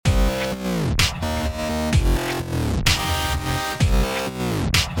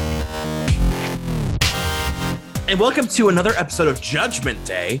And welcome to another episode of Judgment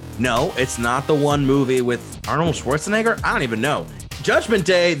Day. No, it's not the one movie with Arnold Schwarzenegger. I don't even know. Judgment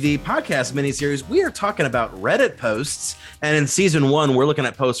Day, the podcast miniseries, we are talking about Reddit posts. And in season 1, we're looking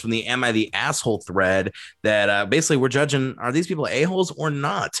at posts from the Am I the Asshole thread that basically we're judging, are these people a-holes or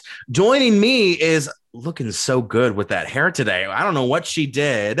not? Joining me is looking so good with that hair today. I don't know what she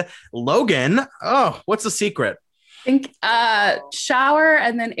did. Logan, oh, what's the secret? I think shower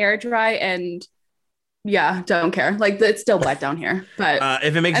and then air dry and yeah, don't care. Like it's still wet down here, but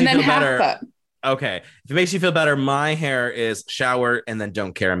if it makes you feel better, okay. If it makes you feel better, my hair is shower and then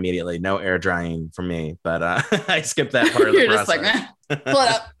don't care immediately. No air drying for me, but I skipped that part of the process. Just like, pull it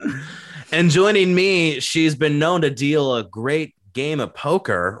up. And joining me, she's been known to deal a great game of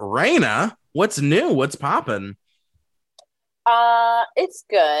poker. Raina, what's new? What's popping? It's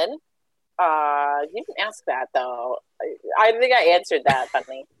good. You didn't ask that though. I think I answered that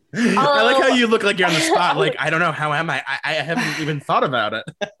funny. I like how you look like you're on the spot. Like, I don't know. How am I? I haven't even thought about it.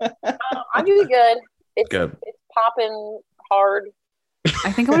 I'm doing good. It's good. It's popping hard.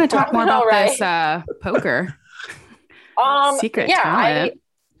 I think I want to talk more about this poker. Secret talent.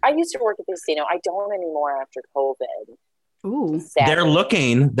 I used to work at the casino. I don't anymore after COVID. Ooh. Sadly.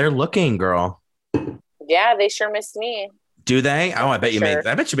 They're looking, girl. Yeah, they sure missed me. Do they? Oh, I bet you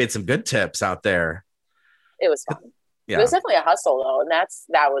made some good tips out there. It was fun. Yeah. It was definitely a hustle though, and that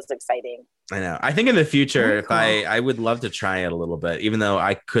was exciting. I know. I think in the future, I would love to try it a little bit, even though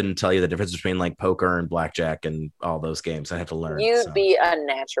I couldn't tell you the difference between like poker and blackjack and all those games. I have to learn. You'd be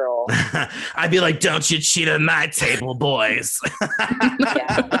unnatural. I'd be like, don't you cheat on my table, boys.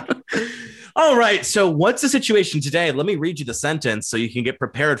 Yeah. All right. So what's the situation today? Let me read you the sentence so you can get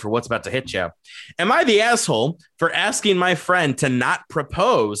prepared for what's about to hit you. Am I the asshole for asking my friend to not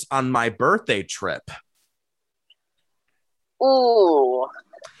propose on my birthday trip? Ooh.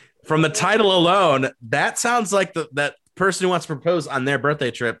 From the title alone, that sounds like that person who wants to propose on their birthday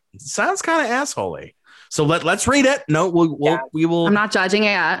trip sounds kind of assholey. So let's read it. No, we will. I'm not judging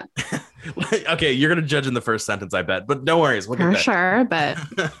it yet. Okay, you're gonna judge in the first sentence, I bet. But no worries, we'll for get sure. But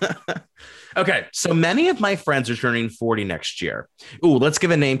okay, so many of my friends are turning 40 next year. Ooh, let's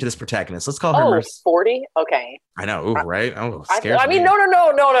give a name to this protagonist. Let's call her 40? Okay. I know. Ooh, right? Oh, I mean, no.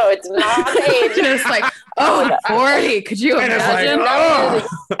 It's not the age. It's like, 40. Could you imagine? Like,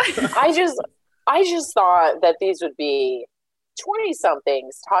 I just thought that these would be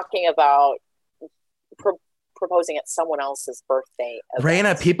 20-somethings talking about proposing at someone else's birthday event.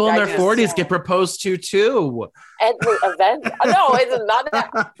 Raina, people in their 40s get proposed to too. At the event? No, it's not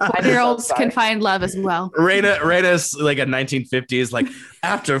that. 40-year-olds can find love as well. Raina's like a 1950s, like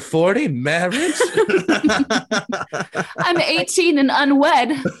after 40 marriage. I'm 18 and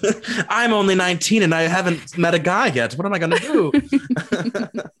unwed. I'm only 19 and I haven't met a guy yet. What am I going to do?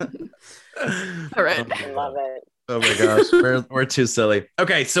 All right. I love it. Oh my gosh, we're too silly.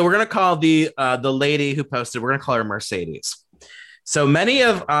 Okay, so we're gonna call the lady who posted. We're gonna call her Mercedes. So many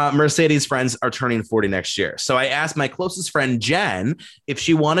of Mercedes' friends are turning 40 next year. So I asked my closest friend Jen if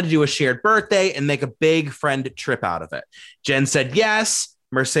she wanted to do a shared birthday and make a big friend trip out of it. Jen said yes.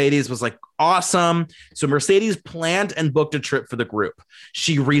 Mercedes was like, awesome. So Mercedes planned and booked a trip for the group.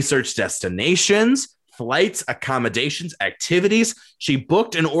 She researched destinations, flights, accommodations, activities. She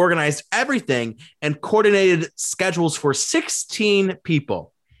booked and organized everything and coordinated schedules for 16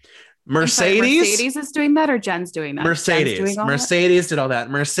 people. Mercedes is doing that or Jen's doing that? Mercedes did all that.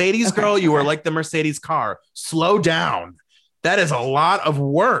 Mercedes, okay. Girl, you are like the Mercedes car. Slow down. That is a lot of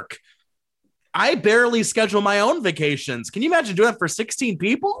work. I barely schedule my own vacations. Can you imagine doing that for 16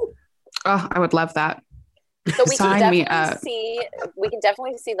 people? Oh, I would love that. So we can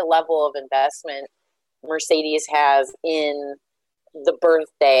definitely see the level of investment Mercedes has in the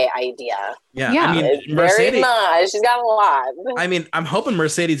birthday idea. Yeah. I mean, very much. She's got a lot. I mean, I'm hoping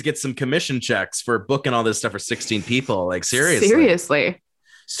Mercedes gets some commission checks for booking all this stuff for 16 people. Like, seriously.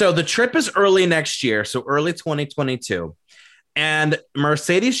 So the trip is early next year. So early 2022. And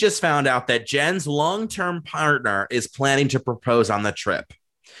Mercedes just found out that Jen's long-term partner is planning to propose on the trip.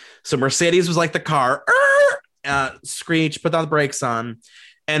 So Mercedes was like the car, screech, put the brakes on.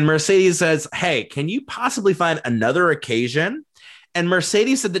 And Mercedes says, hey, can you possibly find another occasion? And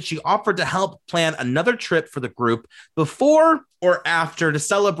Mercedes said that she offered to help plan another trip for the group before or after to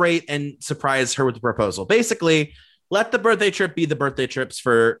celebrate and surprise her with the proposal. Basically, let the birthday trip be the birthday trips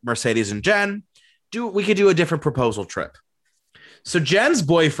for Mercedes and Jen. We could do a different proposal trip. So Jen's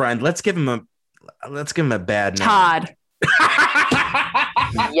boyfriend, let's give him a bad name. Todd.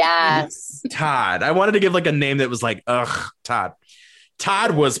 Yes. Todd. I wanted to give like a name that was like, Todd.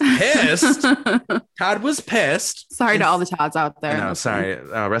 Todd was pissed. Todd was pissed. Sorry to all the Todds out there. No, sorry.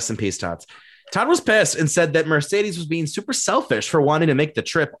 Rest in peace, Todds. Todd was pissed and said that Mercedes was being super selfish for wanting to make the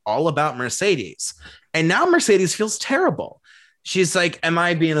trip all about Mercedes. And now Mercedes feels terrible. She's like, am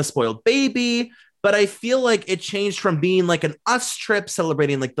I being a spoiled baby? But I feel like it changed from being like an us trip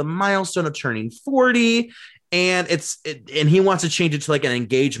celebrating like the milestone of turning 40. And and he wants to change it to like an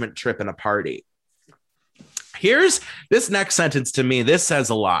engagement trip and a party. Here's this next sentence to me. This says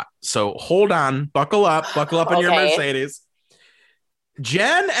a lot. So hold on, buckle up in your Mercedes.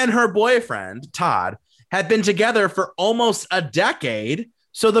 Jen and her boyfriend, Todd, had been together for almost a decade.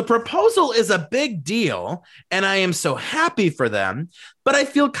 So the proposal is a big deal, and I am so happy for them, but I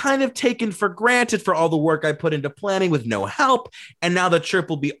feel kind of taken for granted for all the work I put into planning with no help, and now the trip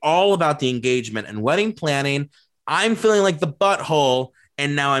will be all about the engagement and wedding planning. I'm feeling like the butthole,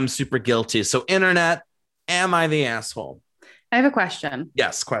 and now I'm super guilty. So internet, am I the asshole? I have a question.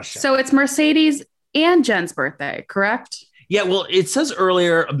 Yes, question. So it's Mercedes and Jen's birthday, correct? Yeah, well, it says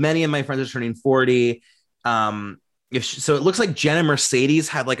earlier, many of my friends are turning 40. So it looks like Jen and Mercedes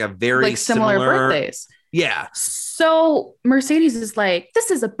had like a very like similar birthdays. Yeah. So Mercedes is like,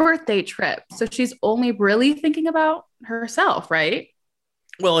 this is a birthday trip. So she's only really thinking about herself, right?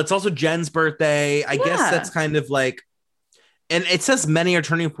 Well, it's also Jen's birthday. I guess that's kind of like, and it says many are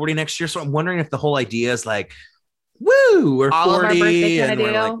turning 40 next year. So I'm wondering if the whole idea is like, woo, we're all 40. Of our birthday kind of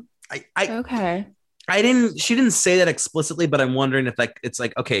deal. Like, okay. She didn't say that explicitly, but I'm wondering if like it's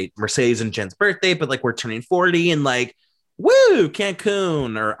like, okay, Mercedes and Jen's birthday, but like we're turning 40 and like, woo,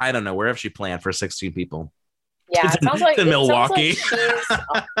 Cancun, or I don't know, wherever she planned for 16 people. Yeah, it sounds like in Milwaukee.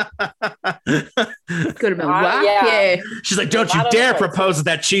 Go to Milwaukee. Yeah. She's like, don't you dare propose at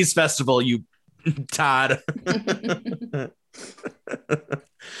that cheese festival, you Todd.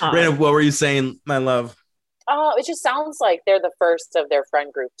 Raina, what were you saying, my love? It just sounds like they're the first of their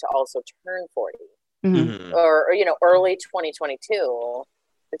friend group to also turn 40. Mm-hmm. Or early 2022.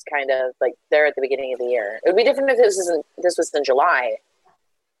 It's kind of like they're at the beginning of the year. It would be different if this was in July,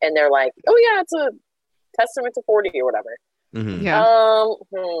 and they're like, "Oh yeah, it's a testament to 40 or whatever." Mm-hmm. Yeah.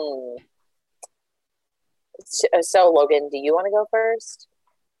 So Logan, do you want to go first,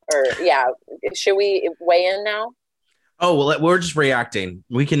 or should we weigh in now? Oh well, we're just reacting.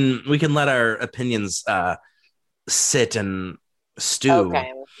 We can let our opinions sit and stew.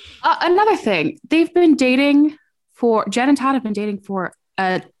 Okay. Another thing, Jen and Todd have been dating for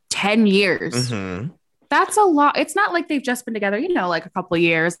 10 years. Mm-hmm. That's a lot. It's not like they've just been together, like a couple of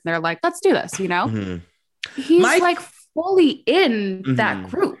years. And they're like, let's do this, Mm-hmm. He's like fully in Mm-hmm. that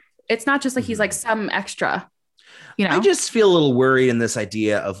group. It's not just like he's like some extra, I just feel a little worried in this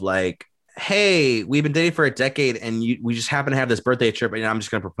idea of like, hey, we've been dating for a decade and we just happen to have this birthday trip and I'm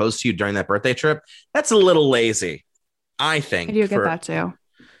just going to propose to you during that birthday trip. That's a little lazy, I think. I do get that too.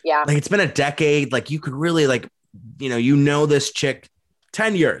 Yeah. Like it's been a decade. Like you could really like, this chick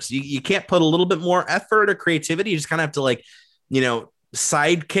 10 years. You can't put a little bit more effort or creativity. You just kind of have to like,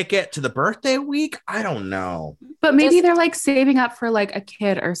 sidekick it to the birthday week. I don't know. But maybe they're like saving up for like a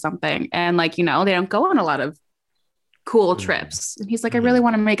kid or something. And like, they don't go on a lot of cool trips. And he's like, I really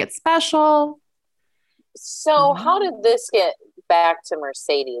want to make it special. So how did this get back to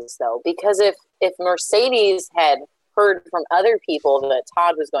Mercedes though? Because if Mercedes had heard from other people that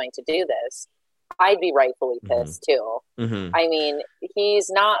Todd was going to do this, I'd be rightfully pissed too. Mm-hmm. I mean, he's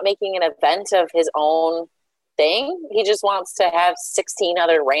not making an event of his own thing. He just wants to have 16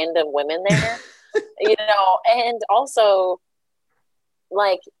 other random women there, and also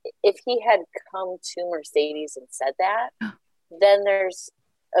like if he had come to Mercedes and said that, then there's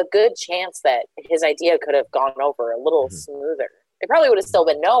a good chance that his idea could have gone over a little smoother. It probably would have still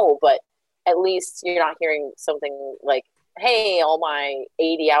been no, but at least you're not hearing something like, hey, all my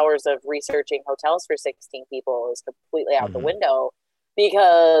 80 hours of researching hotels for 16 people is completely out the window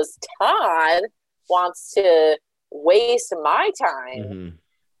because Todd wants to waste my time. Mm-hmm.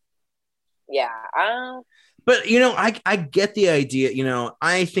 Yeah. But, I get the idea.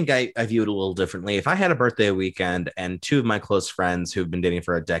 I think I view it a little differently. If I had a birthday weekend and two of my close friends who've been dating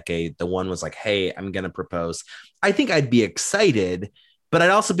for a decade, the one was like, hey, I'm going to propose. I think I'd be excited. But I'd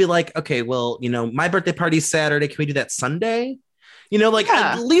also be like, okay, well, my birthday party's Saturday. Can we do that Sunday?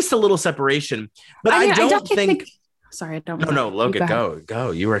 At least a little separation. But I don't think. Sorry, I don't. No, Logan,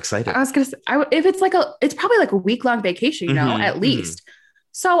 go. You were excited. I was gonna say, if it's it's probably like a week-long vacation, at least.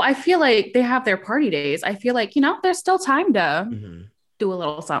 So I feel like they have their party days. I feel like there's still time to do a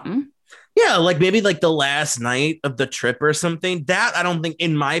little something. Yeah, like maybe like the last night of the trip or something. That I don't think,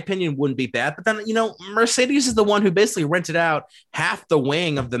 in my opinion, wouldn't be bad. But then, Mercedes is the one who basically rented out half the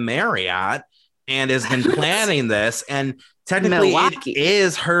wing of the Marriott and has been planning this. And technically, Milwaukee. It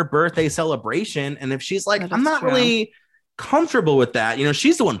is her birthday celebration. And if she's like, I'm not really comfortable with that,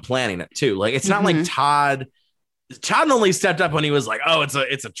 she's the one planning it too. Like, it's not like Todd only stepped up when he was like, oh, it's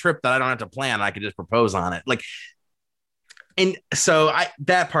a trip that I don't have to plan. I can just propose on it. Like, and so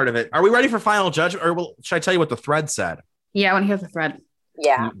that part of it. Are we ready for final judgment, or should I tell you what the thread said? Yeah, I want to hear the thread.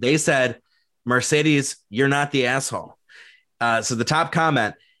 Yeah. They said, Mercedes, you're not the asshole. So the top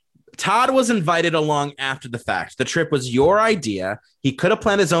comment, Todd was invited along after the fact. The trip was your idea. He could have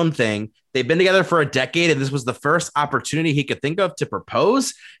planned his own thing. They've been together for a decade, and this was the first opportunity he could think of to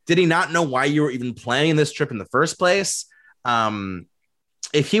propose. Did he not know why you were even planning this trip in the first place?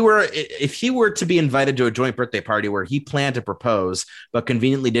 If he were to be invited to a joint birthday party where he planned to propose, but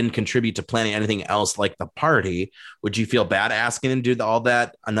conveniently didn't contribute to planning anything else like the party, would you feel bad asking him to do all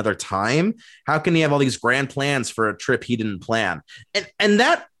that another time? How can he have all these grand plans for a trip he didn't plan? And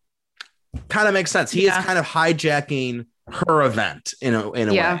that kind of makes sense. He is kind of hijacking her event in a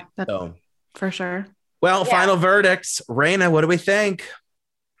way. So for sure. Well, final verdicts. Raina, what do we think?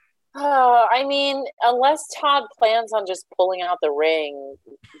 I mean, unless Todd plans on just pulling out the ring,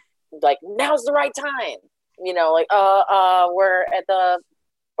 like, now's the right time. We're at the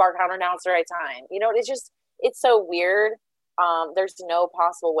bar counter, now it's the right time. It's so weird. There's no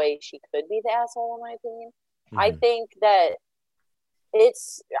possible way she could be the asshole, in my opinion. Mm-hmm. I think that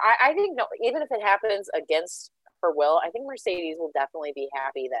I think, no, even if it happens against her will, I think Mercedes will definitely be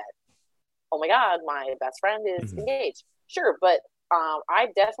happy that, oh my God, my best friend is engaged. Sure, but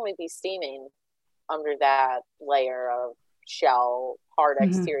I'd definitely be steaming under that layer of shell, hard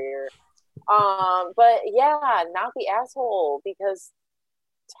exterior. But yeah, not the asshole, because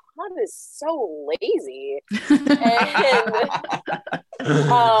Todd is so lazy. And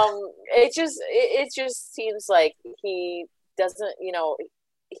it just seems like he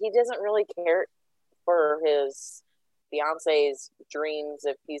doesn't really care for his fiance's dreams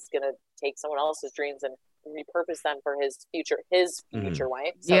if he's gonna take someone else's dreams and repurpose them for his future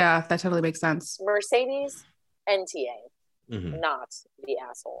wife. So yeah, that totally makes sense. Mercedes, NTA, not the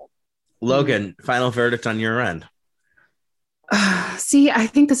asshole. Logan, final verdict on your end. See, I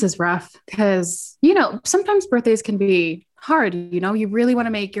think this is rough because, sometimes birthdays can be hard. You really want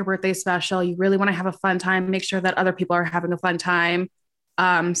to make your birthday special. You really want to have a fun time, make sure that other people are having a fun time.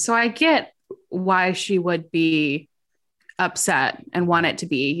 So I get why she would be upset and want it to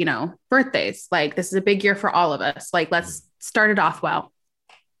be, birthdays. Like, this is a big year for all of us. Like, let's start it off well.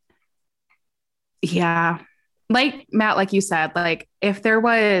 Yeah. Like Matt, like you said, like, if there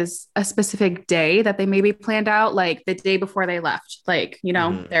was a specific day that they maybe planned out, like the day before they left, like,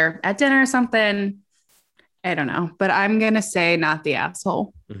 they're at dinner or something, I don't know, but I'm going to say not the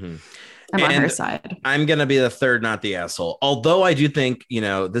asshole. I'm on her side. I'm going to be the third, not the asshole. Although I do think,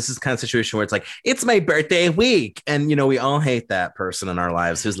 this is kind of situation where it's like, it's my birthday week. And, we all hate that person in our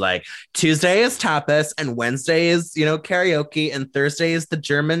lives who's like, Tuesday is tapas and Wednesday is, karaoke and Thursday is the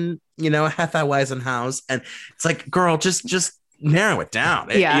German, Hefeweizenhaus. And it's like, girl, just narrow it down.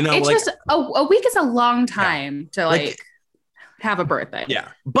 It's just a week is a long time to have a birthday. Yeah.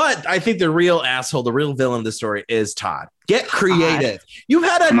 But I think the real asshole, the real villain of the story is Todd. Get creative. You've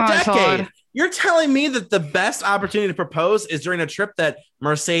had a decade. Todd. You're telling me that the best opportunity to propose is during a trip that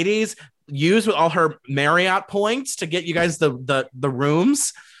Mercedes used with all her Marriott points to get you guys the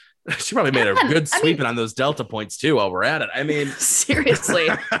rooms. She probably made a good sweeping on those Delta points too while we're at it. I mean, seriously.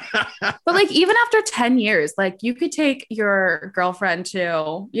 But even after 10 years, you could take your girlfriend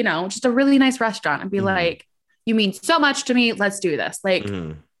to, just a really nice restaurant and be like, you mean so much to me. Let's do this. I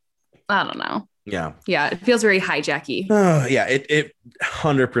don't know. Yeah. Yeah. It feels very hijacky. Oh, yeah. It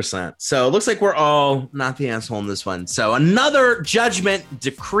 100%. So it looks like we're all not the asshole in this one. So another judgment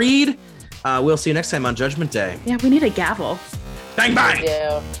decreed. We'll see you next time on Judgment Day. Yeah. We need a gavel. Bang, bang.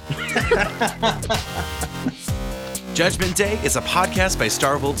 Judgment Day is a podcast by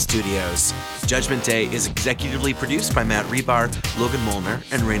Starvolt Studios. Judgment Day is executively produced by Matt Rebar, Logan Molnar,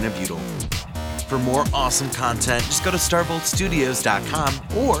 and Raina Butel. For more awesome content, just go to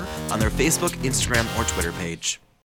starvoltstudios.com or on their Facebook, Instagram, or Twitter page.